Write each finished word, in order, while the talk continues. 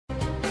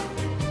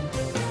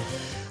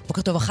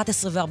בוקר טוב,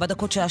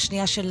 11:04 שעה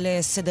שנייה של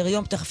סדר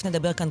יום. תכף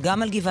נדבר כאן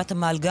גם על גבעת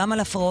עמל, גם על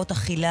הפרעות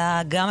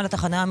אכילה, גם על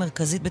התחנה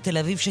המרכזית בתל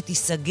אביב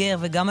שתיסגר,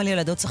 וגם על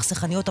ילדות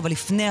סכסכניות. אבל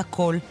לפני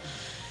הכל,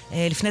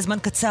 לפני זמן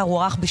קצר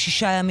הוארך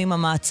ב6 ימים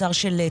המעצר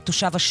של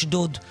תושב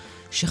אשדוד,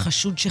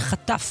 שחשוד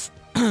שחטף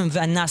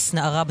ואנס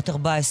נערה בת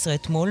 14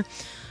 אתמול.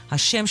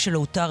 השם שלו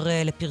הותר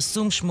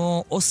לפרסום,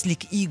 שמו אוסליק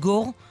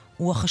איגור,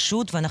 הוא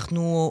החשוד,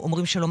 ואנחנו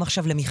אומרים שלום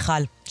עכשיו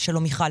למיכל.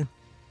 שלום מיכל.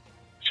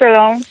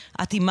 שלום.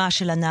 את אימה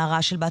של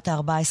הנערה של בת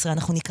ה-14,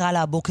 אנחנו נקרא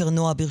לה הבוקר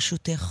נועה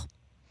ברשותך.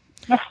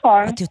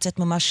 נכון. את יוצאת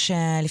ממש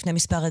לפני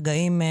מספר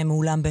רגעים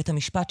מאולם בית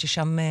המשפט,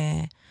 ששם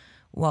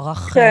הוא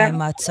ערך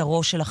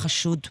מעצרו של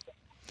החשוד.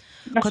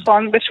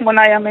 נכון,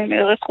 ב8 ימים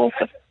ירחו.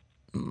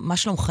 מה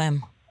שלומכם,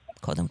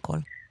 קודם כל?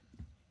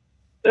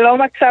 לא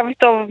מצב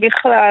טוב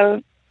בכלל.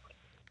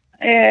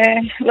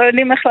 לא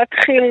יודעים איך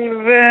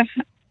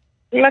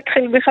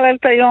להתחיל בכלל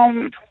את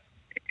היום,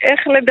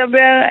 איך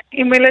לדבר,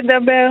 עם מי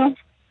לדבר.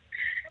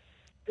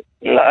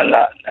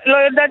 לא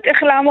יודעת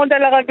איך לעמוד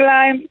על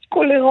הרגליים,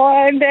 כולי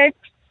רועדת.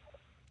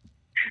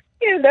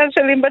 ילדה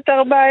שלי בת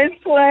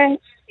 14,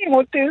 עם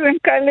אוטיזם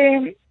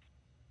קלים,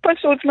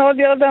 פשוט מאוד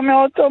ירדה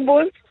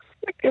מאוטובוס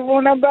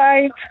לכיוון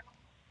הבית,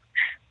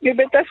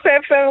 מבית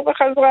הספר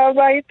וחזרה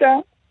הביתה.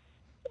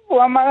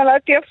 הוא אמר לה,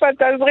 יפה,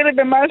 תעזרי לי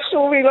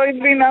במשהו, והיא לא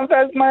הבינה,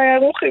 ואז מהר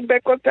הוא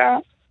חיבק אותה,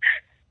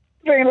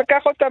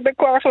 ולקח אותה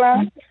בכוח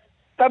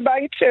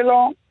לבית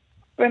שלו,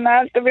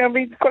 ונעלת,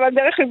 וכל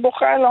הדרך היא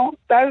בוכה לו,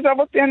 תעזב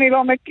אותי, אני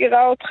לא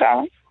מכירה אותך.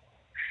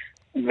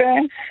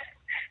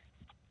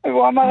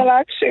 והוא אמר לה,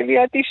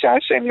 שלי, את אישה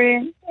שלי,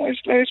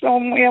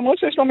 היא אמרו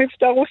שיש לו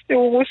מבטא רוסי,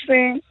 הוא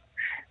רוסי.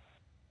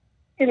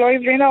 היא לא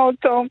הבינה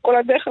אותו, כל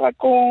הדרך רק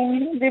הוא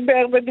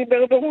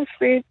דיבר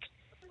ברוסית.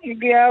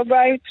 הגיע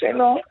הבית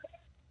שלו,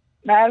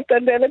 נעל את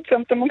הדלת,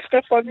 שם את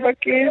המפתחות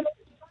בכיס,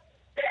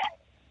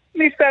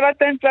 ניסה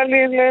לתת לה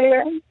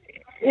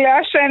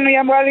לעשן, היא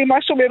אמרה לי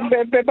משהו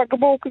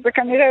בבקבוק, זה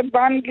כנראה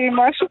בנגי,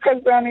 משהו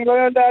כזה, אני לא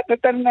יודעת,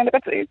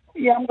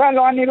 היא אמרה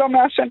לו, אני לא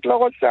מעשנת, לא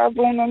רוצה,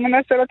 והוא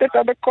מנסה לתת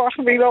לה בכוח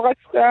והיא לא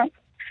רצתה,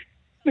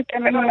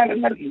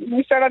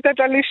 ניסה לתת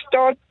לה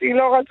לשתות, היא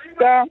לא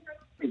רצתה,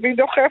 והיא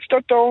דוחפת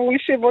אותו, הוא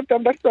השיב אותה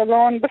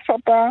בסלון,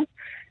 בספה,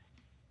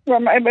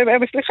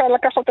 סליחה,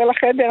 לקח אותה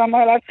לחדר,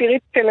 אמר לה, תראי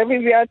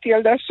טלוויזיה, את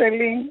ילדה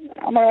שלי,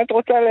 אמר לה, את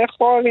רוצה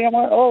לאכול? היא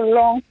אמרה,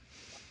 לא.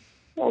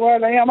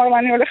 היא אמר לה,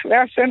 אני הולך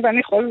לעשן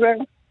ואני חוזר.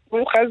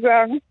 והוא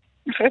חזר,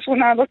 אחרי שהוא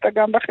נעל אותה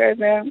גם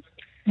בחדר.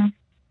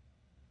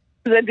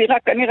 זו דירה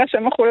כנראה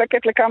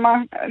שמחולקת לכמה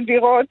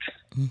דירות,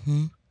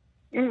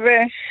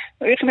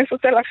 והוא הכניס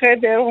אותה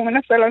לחדר, הוא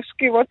מנסה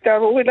להשכיב אותה,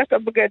 והוא הוריד לה את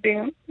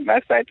הבגדים,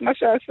 ועשה את מה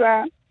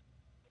שעשה.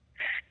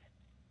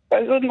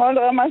 פשוט מאוד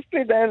רמס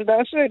לי את הילדה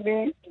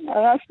שלי,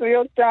 הרס לי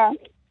אותה.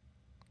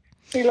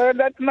 היא לא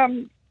יודעת מה,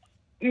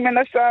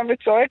 מנסה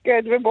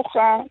וצועקת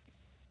ובוכה.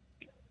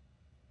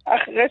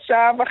 אחרי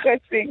שעה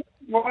וחצי,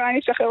 בואי אני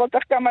אשחרר אותך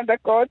כמה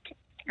דקות,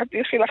 את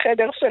תלכי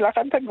לחדר שלך,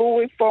 את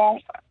תגורי פה.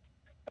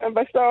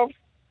 ובסוף,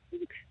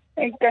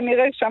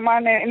 כנראה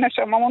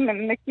נשמה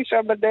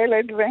נקישה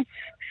בדלת,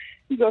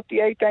 וזאת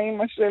הייתה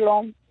אימא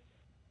שלו.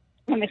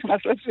 הוא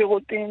נכנס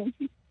לשירותים,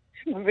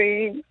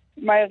 והיא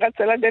מהר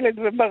רצה לדלת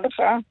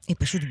וברחה. היא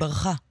פשוט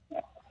ברחה.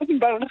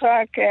 ברחה,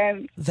 כן.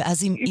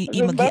 ואז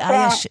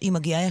היא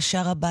מגיעה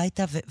ישר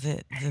הביתה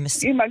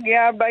היא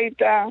מגיעה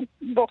הביתה,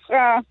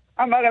 בוכה.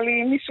 אמר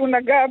לי, מישהו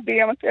נגע בי,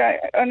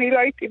 אני לא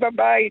הייתי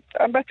בבית,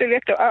 הבת שלי,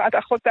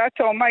 אחותה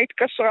התאומה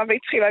התקשרה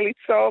והתחילה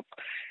לצעוק,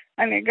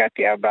 אני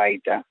הגעתי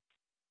הביתה,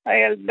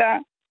 הילדה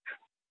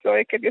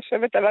צועקת,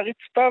 יושבת על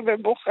הרצפה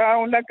ובוכה,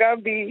 הוא נגע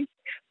בי,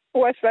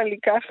 הוא עשה לי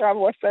ככה,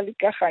 והוא עשה לי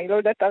ככה, היא לא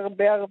יודעת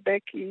הרבה,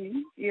 כי היא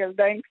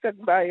ילדה עם קצת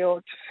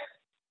בעיות.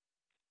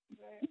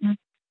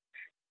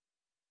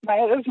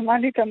 מהר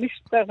הזמנתי את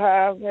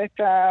המשטרה ואת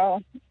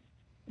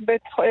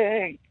הבית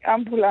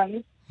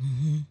אמבולנס,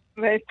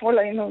 ואתמול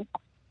היינו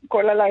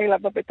כל הלילה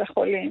בבית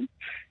החולים.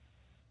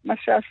 מה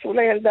שעשו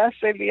לילדה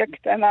שלי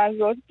הקטנה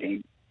הזאת,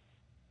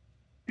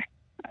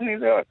 אני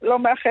לא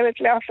מאחלת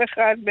לאף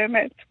אחד,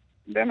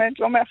 באמת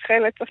לא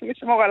מאחלת, צריך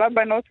לשמור על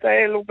הבנות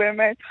האלו,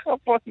 באמת,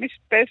 חפות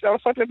משפש,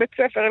 הולכות לבית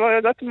ספר, לא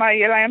יודעות מה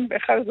יהיה להם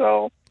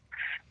בחזור.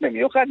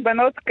 במיוחד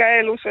בנות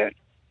כאלו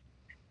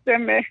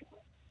שהן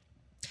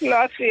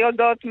לא הכי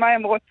יודעות מה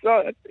הן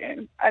רוצות.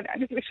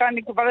 סליחה,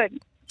 אני כבר...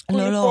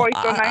 לא,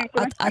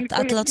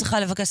 את לא צריכה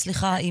לבקש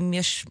סליחה אם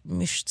יש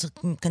מישהו,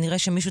 כנראה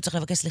שמישהו צריך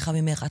לבקש סליחה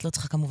ממך, את לא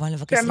צריכה כמובן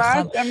לבקש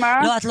סליחה.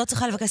 לא, את לא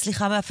צריכה לבקש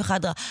סליחה מאף אחד.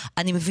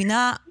 אני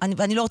מבינה,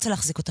 ואני לא רוצה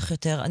להחזיק אותך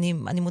יותר,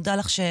 אני מודה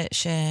לך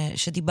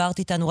שדיברת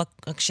איתנו,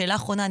 רק שאלה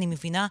אחרונה, אני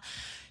מבינה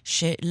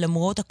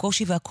שלמרות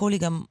הקושי והכל היא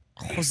גם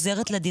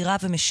חוזרת לדירה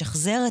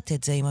ומשחזרת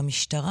את זה עם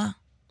המשטרה.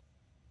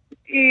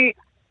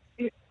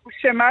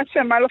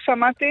 שמה לא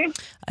שמעתי?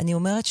 אני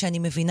אומרת שאני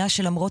מבינה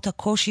שלמרות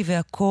הקושי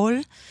והכל,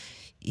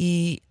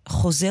 היא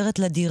חוזרת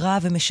לדירה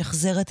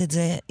ומשחזרת את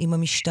זה עם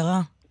המשטרה.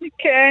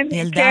 כן,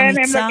 ילדה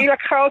אמיצה.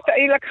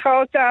 היא לקחה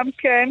אותם,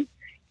 כן.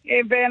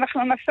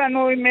 ואנחנו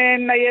נסענו עם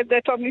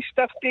ניידת או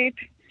משטרתית,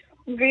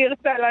 והיא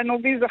הרתה לנו,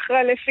 והיא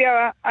זכרה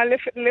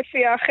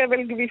לפי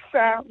החבל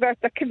גביסה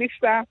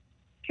והתקליסה.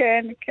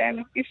 כן, כן,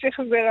 היא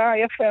שחזרה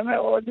יפה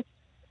מאוד.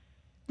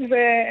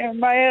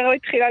 ומהר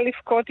התחילה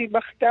לבכות, היא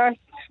בכתה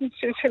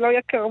שלא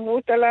יקרבו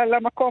אותה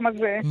למקום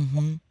הזה.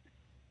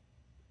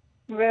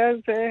 ואז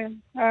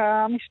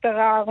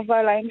המשטרה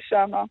ערבה להם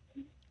שמה.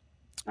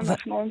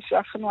 אנחנו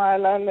המשכנו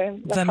הלאה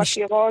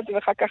לחקירות,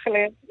 ואחר כך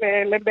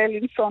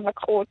לבלינסון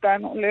לקחו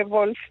אותנו,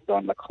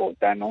 לוולפסטון לקחו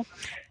אותנו.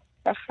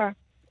 ככה.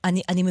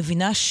 אני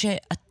מבינה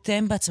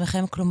שאתם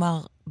בעצמכם, כלומר,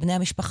 בני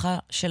המשפחה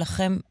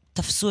שלכם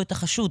תפסו את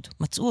החשוד,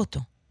 מצאו אותו.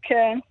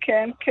 כן,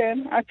 כן, כן,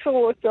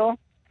 עצרו אותו.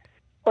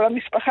 כל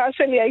המשפחה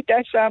שלי הייתה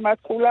שם,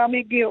 כולם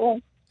הגיעו.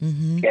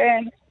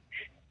 כן.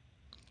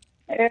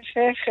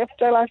 איך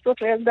אפשר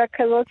לעשות לילדה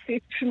כזאת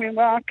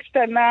תמימה,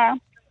 קטנה?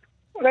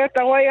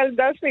 ואתה רואה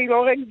ילדה שהיא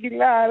לא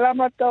רגילה,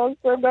 למה אתה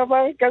עושה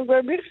דבר כזה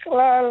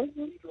בכלל?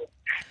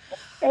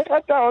 איך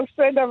אתה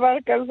עושה דבר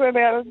כזה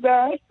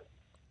לילדה?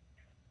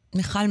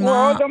 מיכל,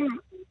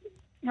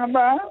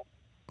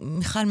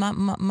 מיכל,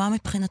 מה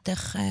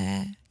מבחינתך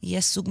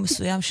יהיה סוג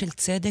מסוים של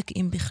צדק,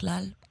 אם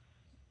בכלל?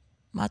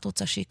 מה את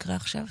רוצה שיקרה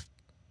עכשיו?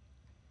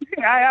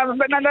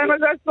 הבן אדם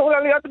הזה אסור לו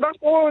להיות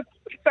בחוץ.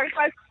 צריך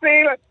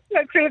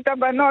להציל את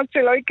הבנות,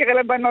 שלא יקרה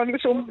לבנות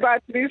ושום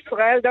בת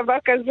בישראל דבר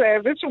כזה,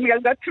 ושום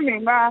ילדה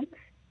תמימה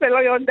שלא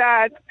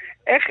יודעת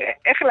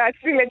איך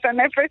להציל את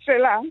הנפש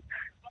שלה.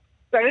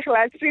 צריך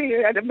להציל,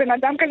 בן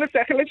אדם כזה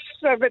צריך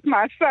לשבת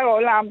מאסר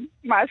עולם,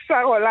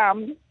 מאסר עולם.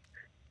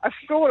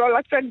 אסור לו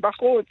לצאת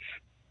בחוץ.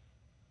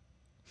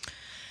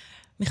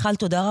 מיכל,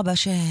 תודה רבה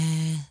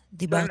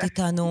שדיברת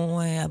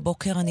איתנו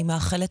הבוקר. אני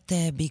מאחלת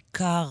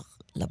בעיקר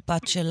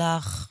לבת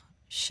שלך,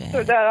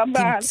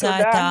 שתמצא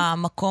את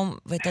המקום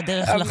ואת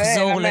הדרך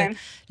לחזור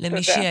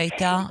למי שהיא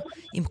הייתה,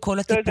 עם כל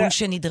הטיפול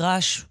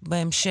שנדרש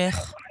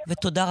בהמשך,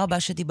 ותודה רבה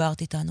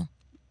שדיברת איתנו.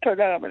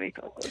 תודה רבה לי.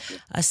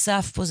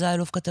 אסף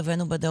פוזיילוב,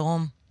 כתבנו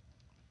בדרום.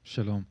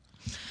 שלום.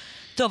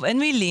 טוב, אין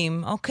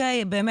מילים,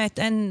 אוקיי, באמת,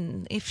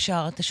 אי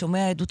אפשר, אתה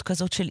שומע עדות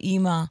כזאת של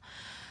אימה,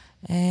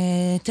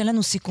 תן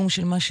לנו סיכום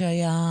של מה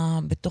שהיה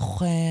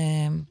בתוך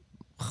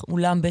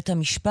אולם בית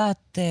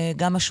המשפט,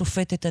 גם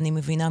השופטת, אני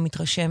מבינה,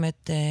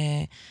 מתרשמת,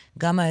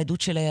 גם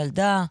העדות של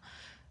הילדה,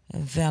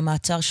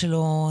 והמעצר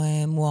שלו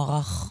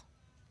מוארך.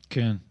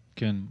 כן,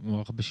 כן,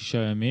 מוארך ב6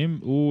 ימים.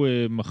 הוא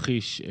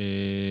מכחיש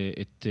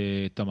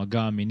את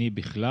המגע המיני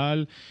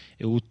בכלל.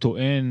 הוא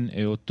טוען,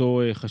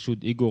 אותו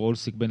חשוד איגור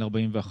אולסיק בן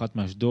 41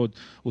 מאשדוד,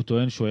 הוא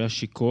טוען שהוא היה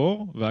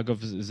שיקור,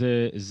 ואגב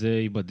זה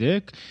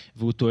ייבדק,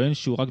 והוא טוען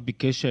שהוא רק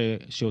ביקש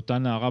שאותה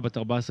נערה בת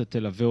 14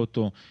 תלווה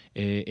אותו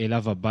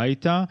אליו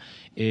הביתה.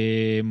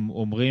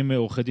 אומרים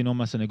עורכי דינו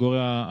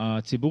מהסנגוריה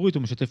הציבורית,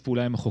 הוא משתף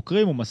פעולה עם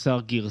החוקרים, הוא מסר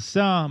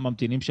גרסה,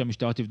 ממתינים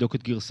שהמשטרה תבדוק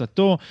את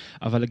גרסתו,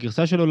 אבל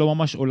הגרסה שלו לא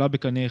ממש עולה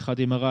בקנה אחד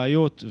עם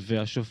הראיות,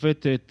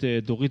 והשופטת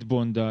דורית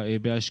בונדה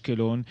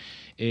באשקלון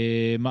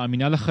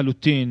מאמינה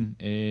לחלוטין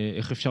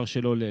איך אפשר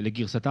שלא,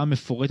 לגרסתה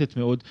המפורטת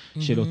מאוד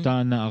של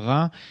אותה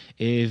נערה,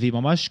 והיא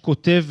ממש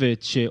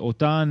כותבת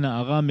שאותה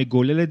נערה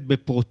מגוללת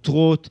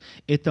בפרוטרוט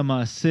את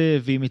המעשה,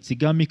 והיא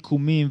מציגה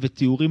מיקומים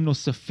ותיאורים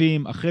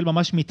נוספים, החל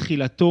ממש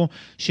מתחילתו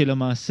של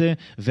המעשה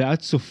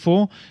ועד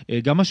סופו.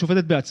 גם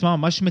השופטת בעצמה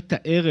ממש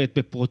מתארת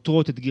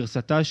בפרוטרוט את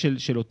גרסתה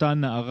של אותה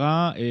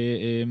נערה,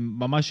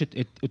 ממש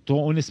את אותו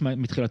אונס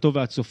מתחילתו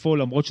ועד סופו,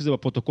 למרות שזה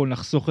בפרוטוקול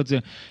נחסוך את זה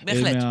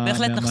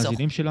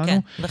מהמאזינים שלנו. כן,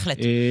 בהחלט.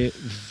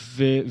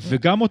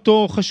 וגם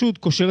אותו חשוד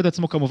קושר את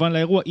עצמו כמובן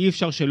לאירוע, אי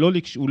אפשר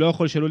הוא לא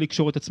יכול שלא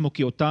לקשור את עצמו,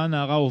 כי אותה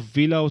נערה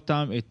הובילה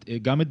אותם,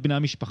 גם את בני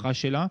המשפחה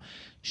שלה,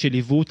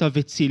 שליוו אותה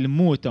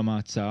וצילמו את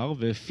המעצר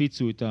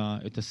והפיצו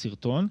את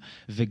הסרטון,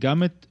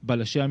 וגם את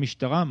בלשי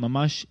המשטרה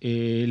ממש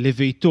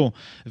לביתו.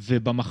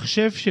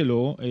 ובמחשב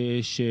שלו,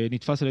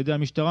 שנתפס על ידי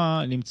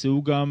המשטרה,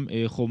 נמצאו גם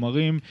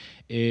חומרים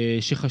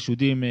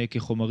שחשודים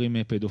כחומרים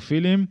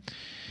פדופילים.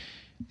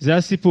 זה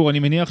הסיפור. אני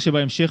מניח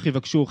שבהמשך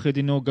יבקשו עורכי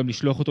דינו גם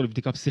לשלוח אותו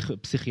לבדיקה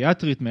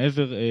פסיכיאטרית,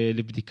 מעבר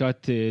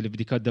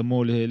לבדיקת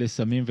דמו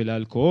לסמים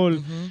ולאלכוהול,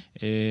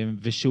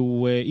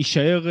 ושהוא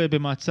יישאר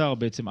במעצר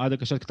בעצם עד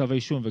הגשת כתב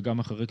האישום וגם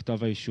אחרי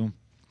כתב האישום.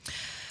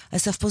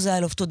 אסף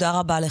פוזיילוב, תודה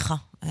רבה לך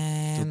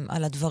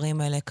על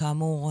הדברים האלה.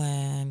 כאמור,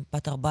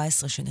 בת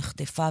 14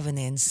 שנחטפה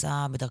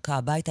ונאנסה בדרכה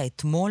הביתה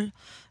אתמול.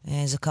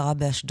 זה קרה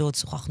באשדוד,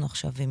 שוחחנו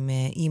עכשיו עם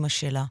אימא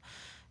שלה.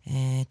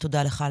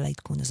 תודה לך על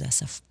העדכון הזה,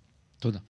 אסף. תודה.